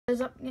What's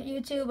up,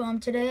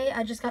 YouTube? Today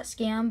I just got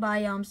scammed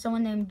by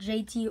someone named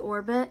JT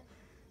Orbit.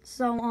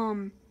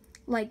 So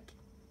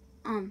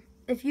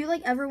if you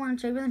ever want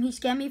to trade with him, he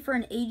scammed me for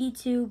an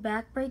 82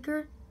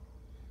 backbreaker,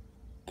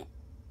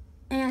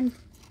 and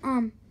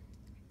I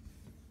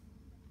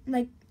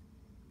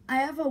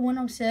have a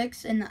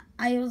 106, and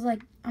I was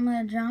like, I'm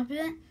gonna drop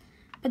it,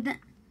 but then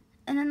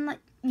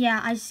yeah,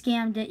 I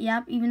scammed it.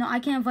 Yep, even though I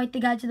can't invite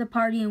the guy to the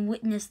party and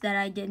witness that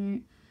I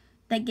didn't,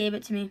 that gave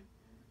it to me.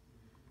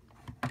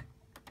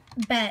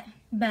 Bet.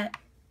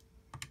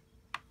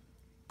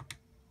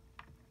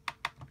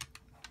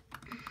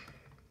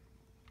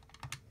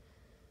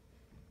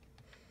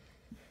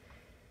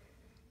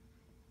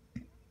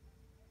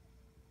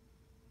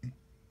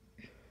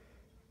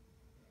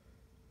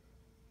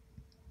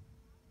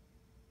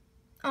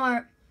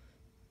 Alright.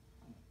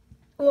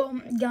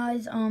 Well,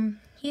 guys,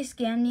 he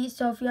scammed me.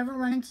 So if you ever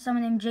run into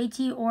someone named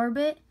JT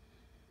Orbit,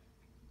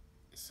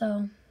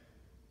 so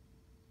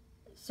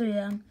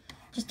yeah,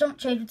 just don't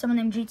trade with someone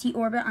named JT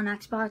Orbit on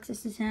Xbox.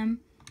 This is him.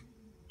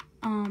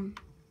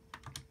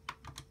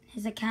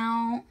 His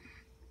account.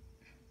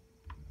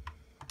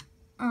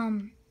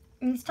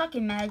 He's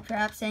talking mad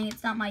crap, saying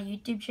it's not my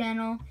YouTube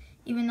channel.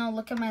 Even though,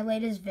 look at my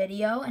latest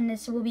video, and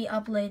this will be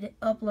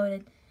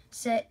uploaded.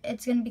 So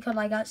it's gonna be called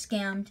 "I Got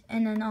Scammed,"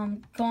 and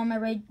then go on my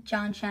Ray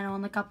John channel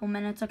in a couple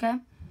minutes, okay?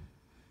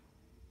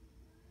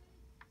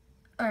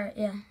 All right,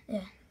 yeah.